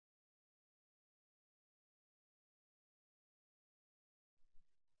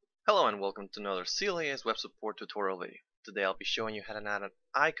Hello and welcome to another CLAS web support tutorial video. Today I'll be showing you how to add an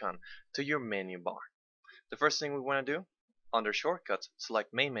icon to your menu bar. The first thing we want to do, under Shortcuts,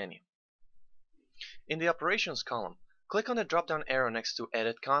 select Main Menu. In the Operations column, click on the drop-down arrow next to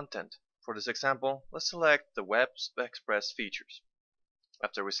Edit Content. For this example, let's select the Web Express features.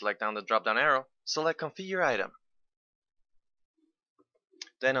 After we select down the drop-down arrow, select Configure Item.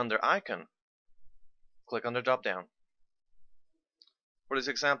 Then under Icon, click on the drop-down. For this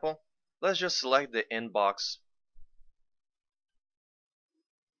example, let's just select the inbox.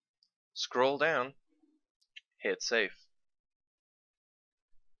 Scroll down, hit Save.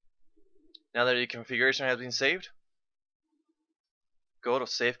 Now that your configuration has been saved, go to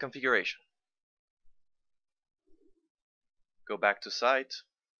Save Configuration. Go back to Site.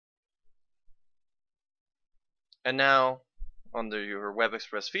 And now, under your Web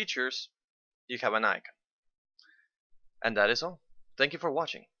Express features, you have an icon. And that is all. Thank you for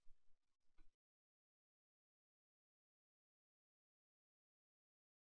watching.